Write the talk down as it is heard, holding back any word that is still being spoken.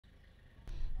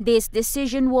This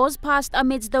decision was passed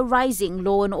amidst the rising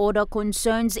law and order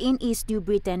concerns in East New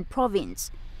Britain Province.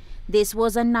 This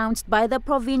was announced by the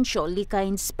Provincial Liquor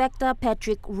Inspector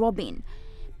Patrick Robin.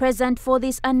 Present for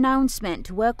this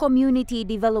announcement were community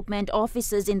development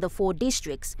officers in the 4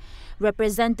 districts,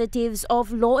 representatives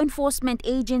of law enforcement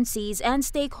agencies and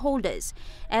stakeholders,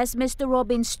 as Mr.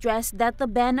 Robin stressed that the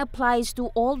ban applies to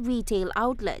all retail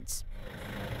outlets.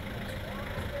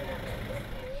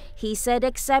 He said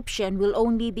exception will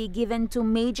only be given to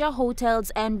major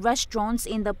hotels and restaurants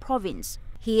in the province.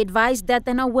 He advised that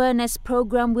an awareness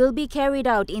program will be carried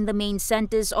out in the main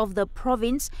centers of the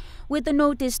province, with the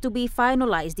notice to be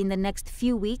finalized in the next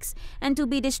few weeks and to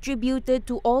be distributed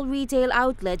to all retail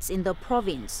outlets in the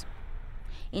province.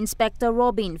 Inspector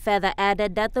Robin further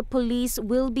added that the police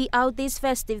will be out this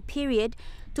festive period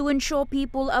to ensure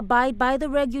people abide by the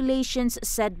regulations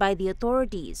set by the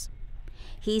authorities.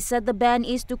 He said the ban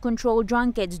is to control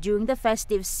drunkards during the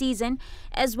festive season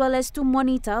as well as to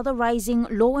monitor the rising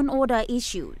law and order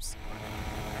issues.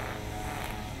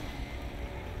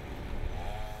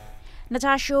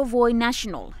 Natasha Voy,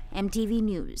 National, EMTV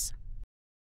News.